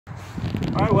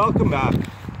Alright, welcome back.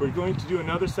 We're going to do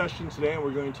another session today, and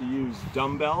we're going to use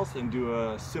dumbbells and do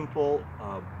a simple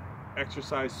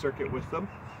exercise circuit with them.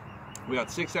 We got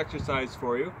 6 exercises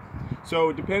for you.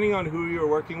 So depending on who you're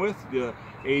working with, the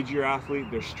age of your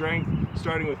athlete, their strength,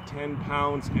 starting with 10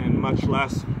 pounds and much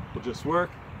less will just work.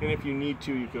 And if you need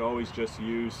to, you could always just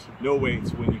use no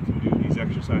weights when you can do these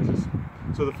exercises.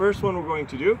 So the first one we're going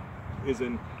to do is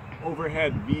an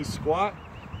overhead V squat.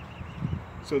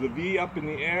 So the V up in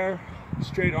the air,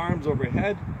 straight arms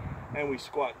overhead, and we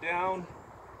squat down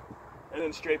and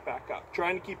then straight back up.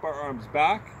 Trying to keep our arms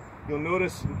back. You'll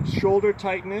notice shoulder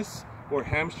tightness or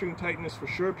hamstring tightness for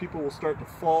sure. People will start to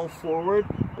fall forward,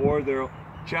 or their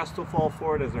chest will fall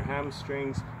forward as their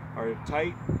hamstrings are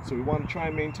tight. So we want to try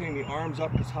and maintain the arms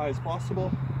up as high as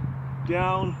possible,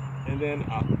 down and then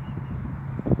up.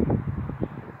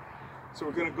 So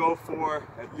we're going to go for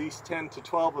at least 10 to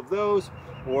 12 of those,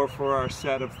 or for our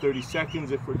set of 30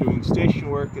 seconds if we're doing station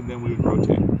work, and then we would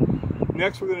rotate.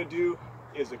 Next we're going to do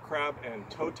is a crab and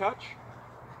toe touch.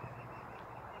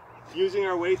 Using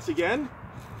our weights again,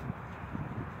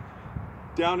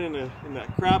 down in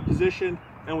that crab position,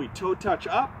 and we toe touch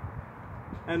up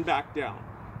and back down.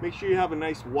 Make sure you have a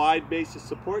nice wide base of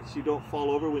support so you don't fall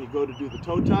over when you go to do the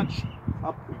toe touch.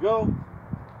 Up we go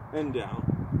and down.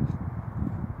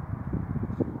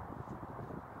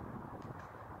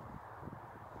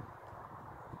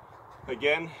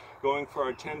 Again, going for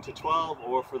our 10 to 12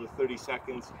 or for the 30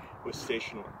 seconds with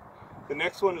station work. The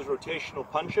next one is rotational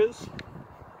punches.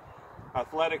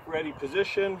 Athletic ready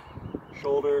position,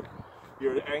 shoulder,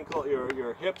 your ankle,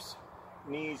 your hips,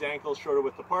 knees, ankles shoulder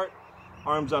width apart.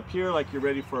 Arms up here like you're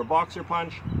ready for a boxer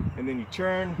punch, and then you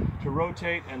turn to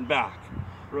rotate and back.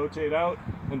 Rotate out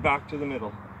and back to the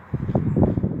middle.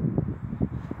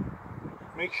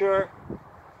 Make sure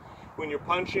when you're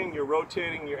punching, you're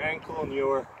rotating your ankle and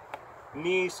your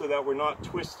knee so that we're not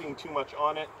twisting too much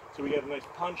on it. So we get a nice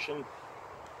punch and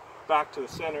back to the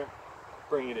center,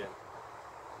 bring it in.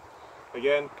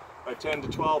 Again, a 10 to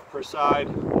 12 per side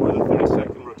or the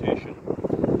 30-second rotation.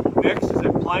 Next is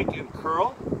a plank and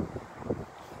curl.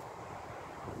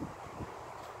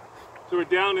 So we're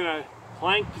down in a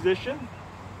plank position,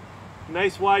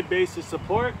 nice wide base of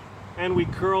support, and we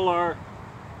curl our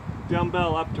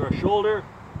dumbbell up to our shoulder.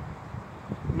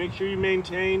 Make sure you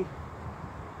maintain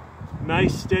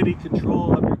nice steady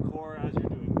control of your core as you're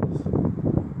doing this.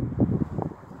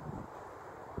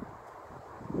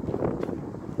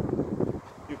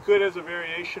 You could, as a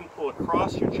variation, pull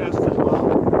across your chest as well.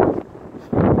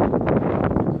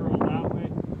 Curl that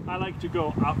way. I like to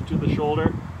go up to the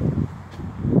shoulder,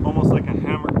 almost like a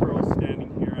hammer curl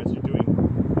standing here as you're doing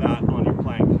that on your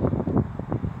plank.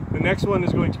 The next one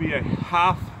is going to be a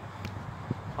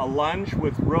lunge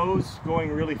with rows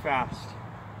going really fast.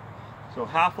 So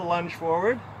half a lunge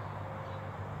forward,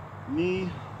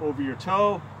 knee over your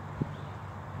toe,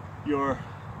 your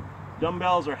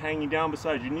dumbbells are hanging down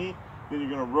beside your knee, then you're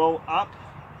going to row up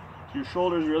to your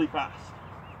shoulders really fast.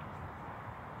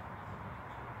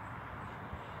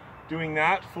 Doing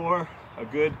that for a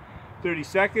good 30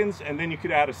 seconds, and then you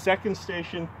could add a second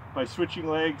station by switching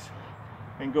legs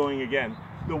and going again.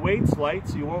 The weight's light,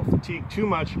 so you won't fatigue too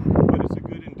much, but it's a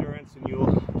good endurance and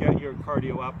you'll get your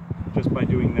cardio up just by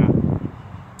doing that.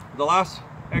 The last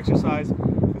exercise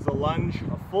is a lunge,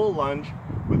 a full lunge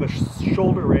with a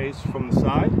shoulder raise from the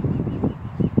side.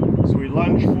 So we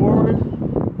lunge forward,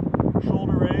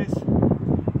 shoulder raise,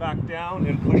 back down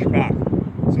and push back.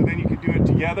 So then you could do it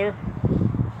together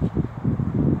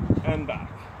and back.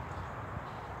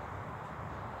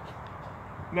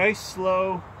 Nice,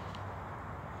 slow,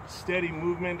 steady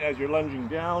movement as you're lunging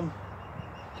down.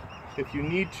 If you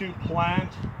need to,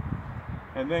 plant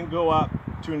and then go up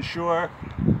to ensure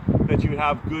that you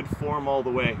have good form all the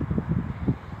way.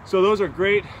 So those are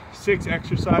great 6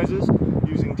 exercises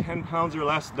using 10 pounds or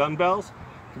less dumbbells.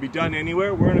 It can be done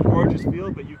anywhere. We're in a gorgeous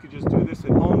field, but you could just do this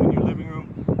at home, in your living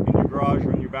room, in your garage,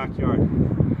 or in your backyard.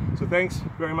 So thanks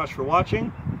very much for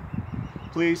watching.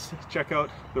 Please check out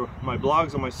my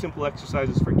blogs on my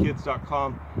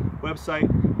simpleexercisesforkids.com website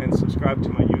and subscribe to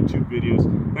my YouTube videos.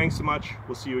 Thanks so much.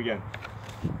 We'll see you again.